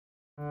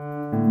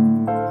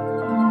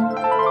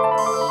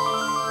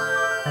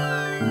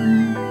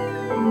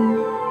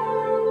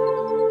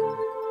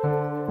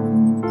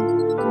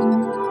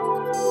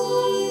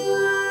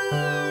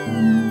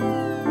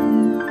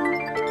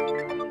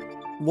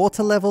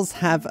Water levels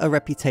have a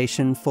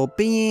reputation for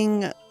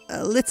being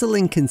a little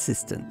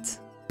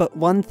inconsistent, but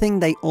one thing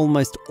they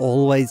almost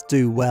always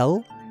do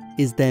well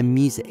is their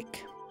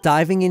music.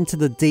 Diving into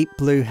the deep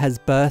blue has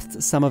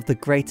birthed some of the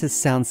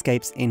greatest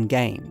soundscapes in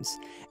games,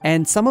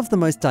 and some of the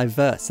most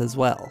diverse as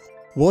well.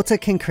 Water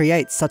can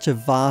create such a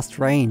vast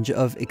range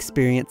of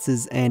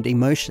experiences and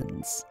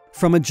emotions,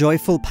 from a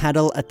joyful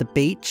paddle at the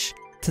beach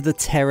to the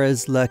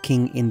terrors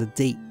lurking in the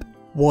deep.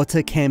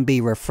 Water can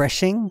be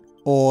refreshing,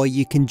 or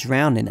you can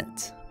drown in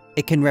it.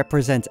 It can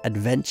represent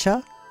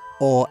adventure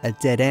or a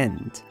dead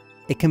end.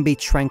 It can be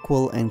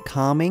tranquil and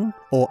calming,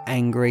 or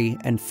angry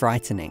and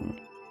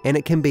frightening. And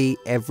it can be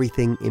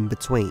everything in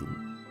between.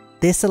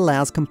 This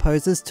allows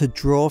composers to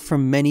draw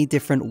from many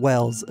different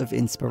wells of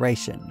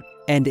inspiration,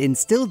 and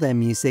instill their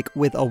music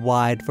with a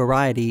wide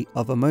variety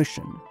of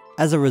emotion.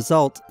 As a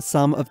result,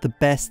 some of the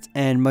best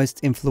and most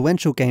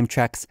influential game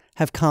tracks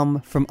have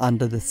come from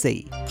under the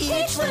sea.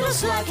 Each little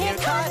slug here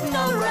caught in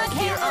a rug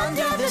here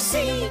under the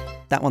sea.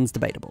 That one's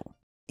debatable.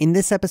 In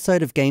this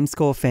episode of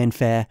GameScore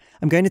Fanfare,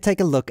 I'm going to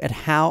take a look at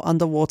how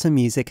underwater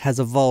music has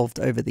evolved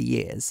over the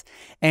years,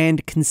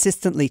 and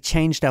consistently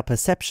changed our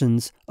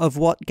perceptions of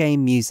what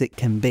game music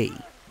can be.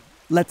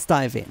 Let's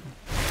dive in.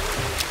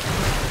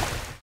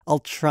 I'll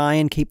try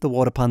and keep the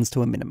water puns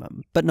to a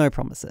minimum, but no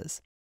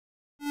promises.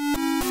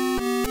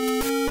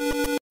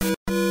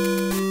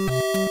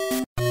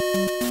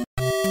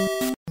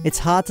 It's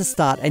hard to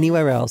start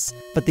anywhere else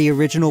but the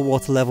original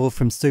water level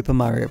from Super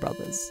Mario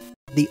Bros.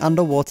 The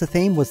underwater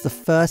theme was the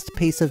first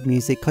piece of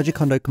music Koji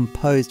Kondo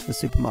composed for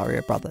Super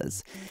Mario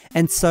Bros.,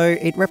 and so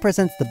it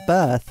represents the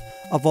birth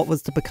of what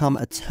was to become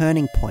a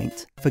turning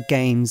point for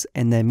games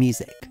and their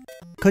music.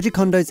 Koji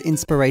Kondo's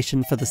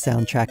inspiration for the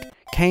soundtrack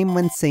came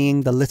when seeing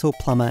the little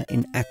plumber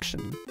in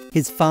action.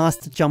 His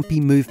fast,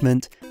 jumpy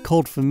movement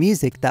called for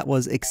music that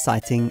was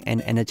exciting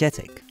and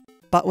energetic.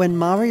 But when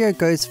Mario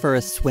goes for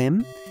a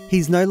swim,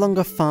 he's no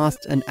longer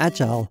fast and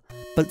agile,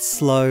 but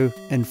slow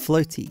and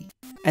floaty.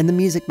 And the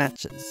music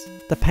matches.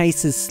 The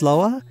pace is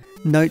slower,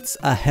 notes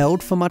are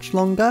held for much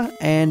longer,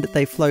 and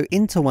they flow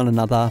into one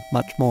another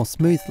much more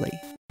smoothly.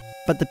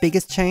 But the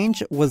biggest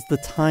change was the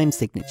time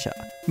signature,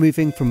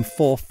 moving from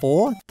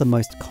 4/4, the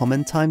most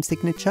common time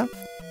signature,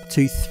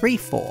 to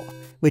 3/4,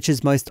 which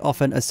is most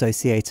often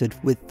associated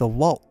with the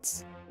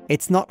waltz.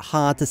 It's not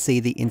hard to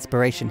see the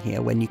inspiration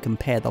here when you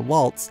compare the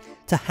waltz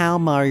to how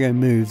Mario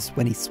moves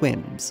when he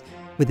swims,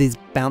 with his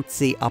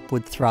bouncy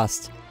upward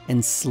thrust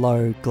and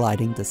slow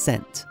gliding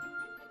descent.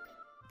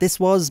 This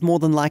was more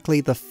than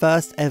likely the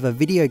first ever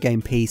video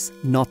game piece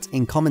not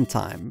in common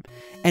time,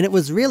 and it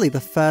was really the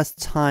first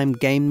time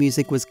game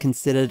music was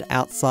considered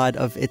outside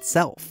of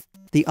itself.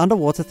 The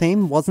underwater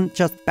theme wasn't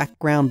just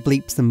background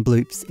bleeps and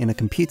bloops in a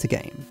computer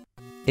game.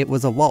 It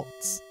was a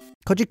waltz.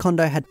 Koji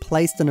Kondo had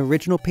placed an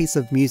original piece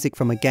of music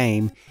from a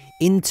game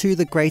into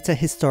the greater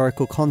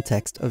historical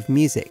context of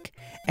music,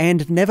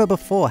 and never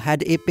before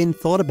had it been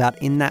thought about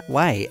in that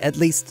way, at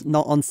least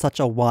not on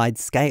such a wide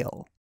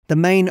scale. The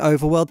main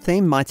Overworld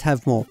theme might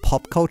have more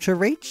pop culture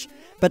reach,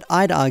 but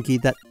I'd argue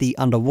that the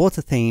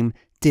underwater theme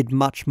did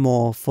much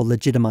more for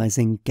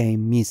legitimizing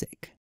game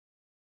music.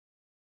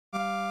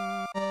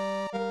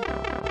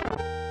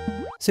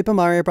 Super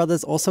Mario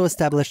Bros. Also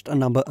established a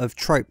number of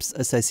tropes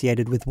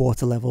associated with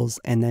water levels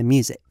and their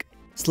music.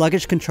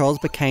 Sluggish controls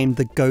became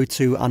the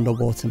go-to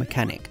underwater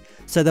mechanic,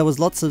 so there was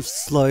lots of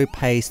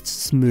slow-paced,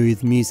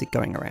 smooth music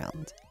going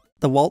around.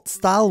 The waltz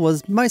style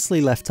was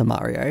mostly left to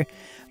Mario,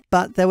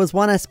 but there was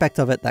one aspect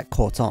of it that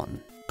caught on.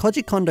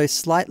 Koji Kondo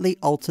slightly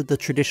altered the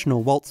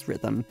traditional waltz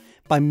rhythm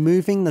by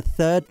moving the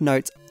third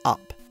note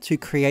up to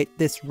create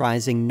this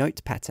rising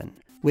note pattern,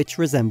 which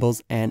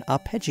resembles an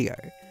arpeggio,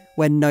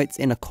 when notes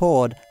in a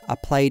chord are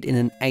played in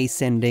an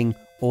ascending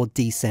or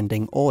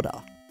descending order.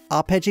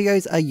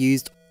 Arpeggios are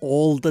used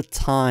all the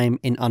time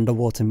in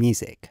underwater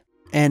music.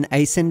 An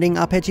ascending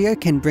arpeggio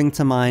can bring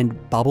to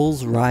mind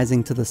bubbles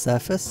rising to the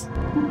surface.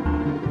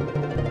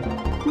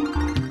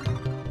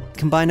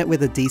 Combine it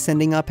with a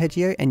descending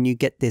arpeggio and you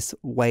get this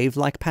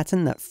wave-like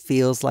pattern that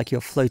feels like you're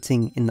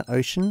floating in the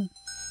ocean.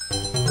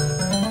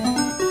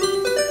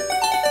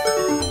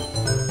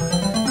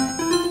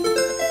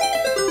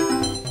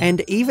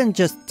 And even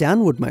just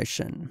downward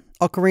motion.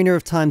 Ocarina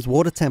of Time's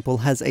Water Temple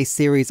has a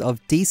series of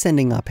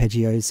descending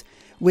arpeggios,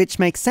 which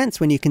makes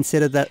sense when you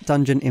consider that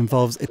dungeon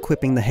involves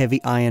equipping the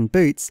heavy iron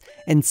boots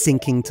and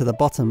sinking to the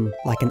bottom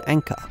like an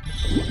anchor.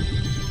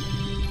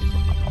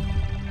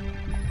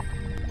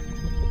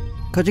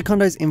 Koji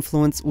Kondo's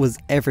influence was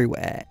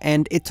everywhere,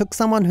 and it took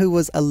someone who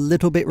was a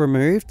little bit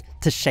removed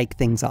to shake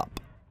things up.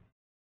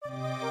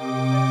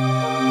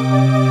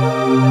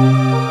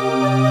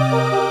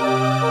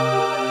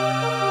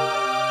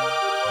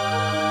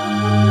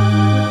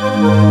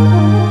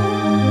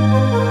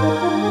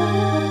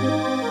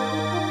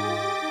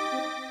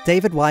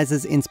 David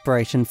Wise's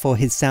inspiration for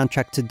his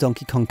soundtrack to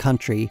Donkey Kong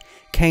Country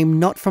came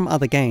not from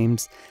other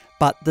games,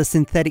 but the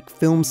synthetic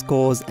film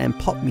scores and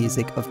pop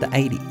music of the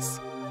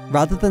 80s.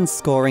 Rather than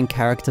scoring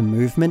character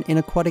movement in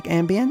Aquatic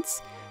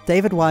Ambience,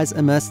 David Wise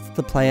immersed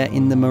the player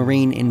in the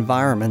marine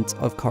environment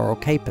of coral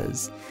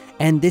capers,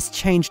 and this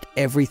changed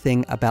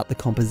everything about the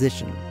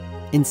composition.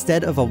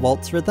 Instead of a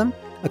waltz rhythm,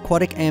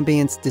 Aquatic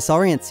Ambience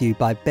disorients you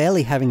by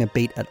barely having a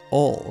beat at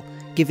all,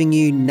 giving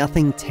you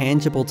nothing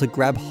tangible to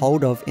grab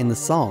hold of in the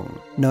song,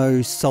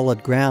 no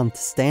solid ground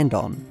to stand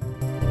on.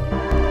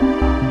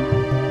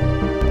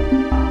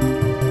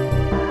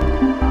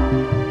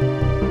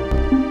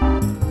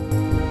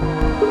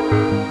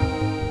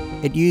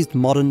 It used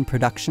modern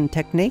production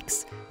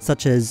techniques,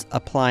 such as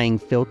applying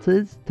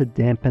filters to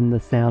dampen the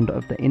sound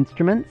of the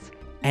instruments,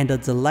 and a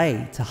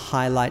delay to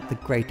highlight the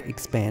great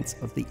expanse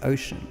of the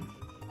ocean.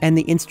 And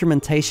the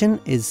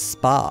instrumentation is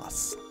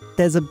sparse.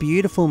 There's a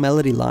beautiful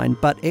melody line,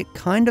 but it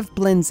kind of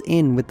blends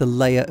in with the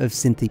layer of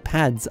synthy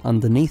pads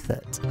underneath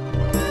it.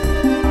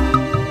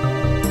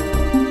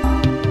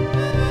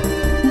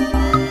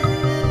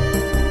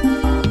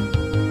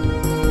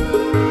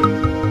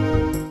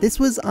 This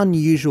was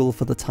unusual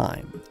for the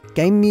time.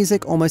 Game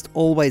music almost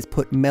always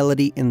put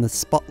melody in the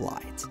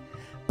spotlight.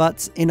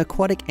 But in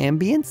Aquatic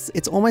Ambience,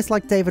 it's almost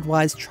like David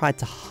Wise tried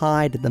to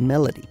hide the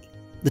melody.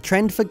 The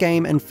trend for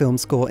game and film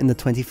score in the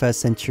 21st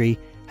century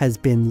has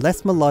been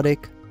less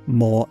melodic,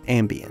 more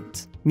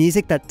ambient.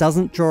 Music that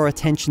doesn't draw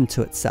attention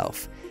to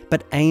itself,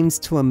 but aims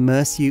to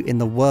immerse you in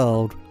the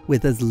world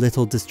with as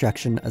little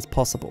distraction as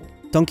possible.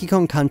 Donkey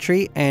Kong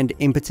Country, and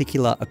in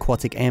particular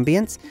Aquatic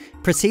Ambience,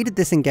 preceded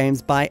this in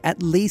games by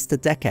at least a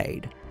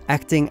decade,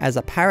 acting as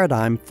a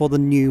paradigm for the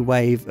new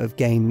wave of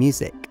game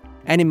music.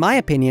 And in my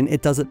opinion,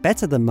 it does it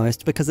better than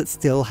most because it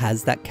still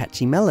has that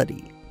catchy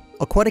melody.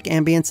 Aquatic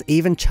Ambience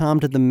even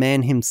charmed the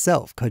man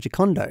himself, Koji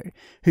Kondo,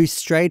 who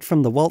strayed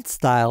from the waltz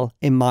style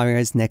in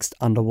Mario's next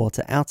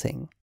underwater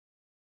outing.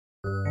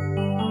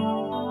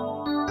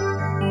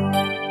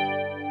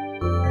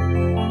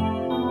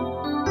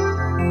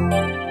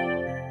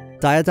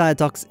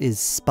 Diadox is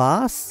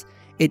sparse,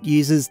 it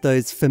uses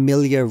those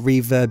familiar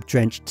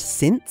reverb-drenched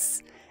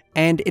synths,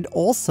 and it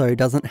also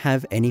doesn't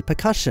have any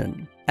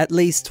percussion, at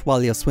least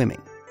while you're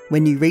swimming.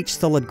 When you reach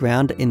solid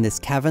ground in this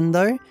cavern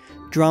though,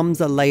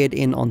 drums are layered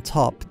in on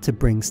top to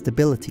bring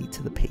stability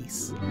to the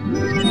piece.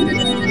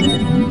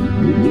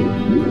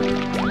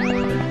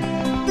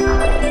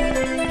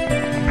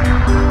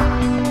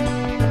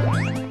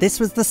 This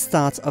was the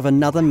start of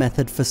another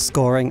method for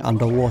scoring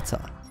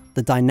underwater,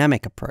 the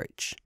dynamic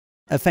approach.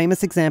 A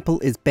famous example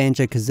is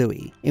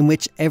Banjo-Kazooie, in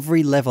which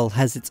every level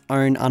has its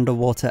own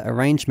underwater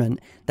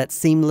arrangement that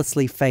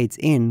seamlessly fades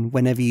in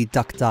whenever you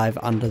duck dive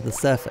under the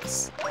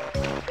surface.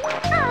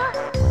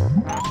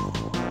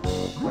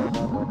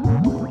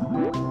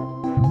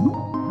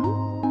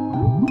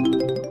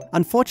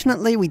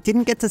 Unfortunately, we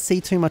didn't get to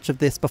see too much of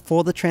this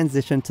before the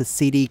transition to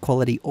CD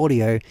quality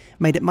audio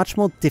made it much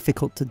more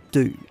difficult to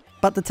do.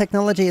 But the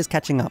technology is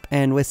catching up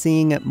and we're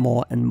seeing it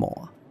more and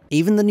more.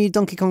 Even the new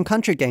Donkey Kong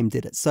Country game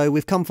did it, so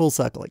we've come full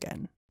circle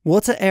again.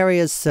 Water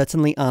areas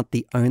certainly aren't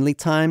the only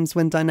times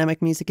when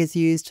dynamic music is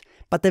used,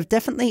 but they've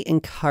definitely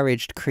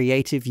encouraged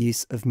creative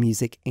use of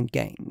music in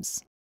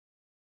games.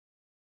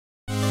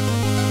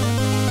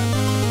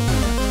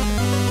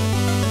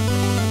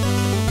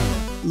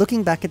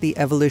 Looking back at the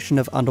evolution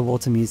of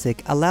underwater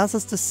music allows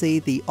us to see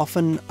the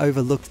often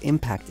overlooked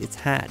impact it's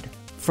had.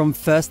 From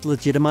first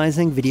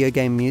legitimizing video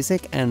game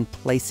music and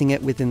placing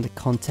it within the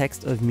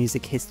context of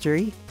music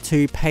history,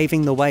 to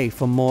paving the way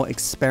for more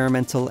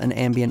experimental and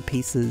ambient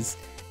pieces,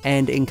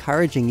 and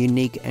encouraging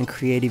unique and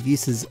creative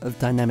uses of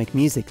dynamic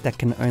music that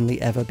can only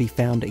ever be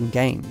found in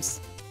games.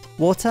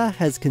 Water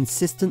has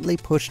consistently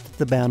pushed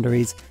the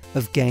boundaries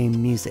of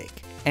game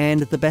music,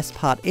 and the best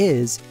part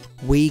is,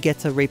 we get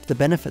to reap the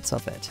benefits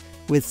of it,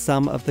 with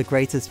some of the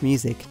greatest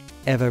music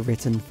ever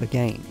written for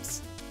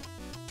games.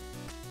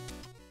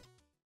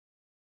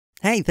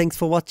 Hey, thanks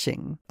for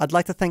watching. I'd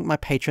like to thank my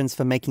patrons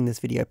for making this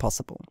video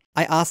possible.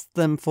 I asked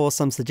them for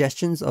some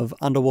suggestions of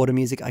underwater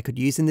music I could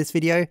use in this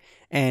video,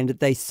 and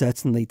they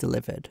certainly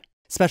delivered.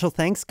 Special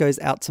thanks goes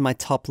out to my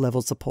top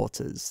level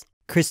supporters: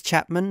 Chris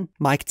Chapman,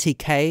 Mike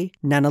TK,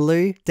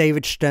 Nanalu,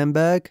 David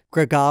Sternberg,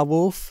 Gregar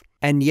Wolf,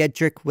 and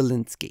Jedrick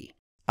Walensky.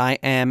 I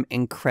am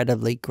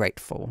incredibly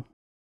grateful.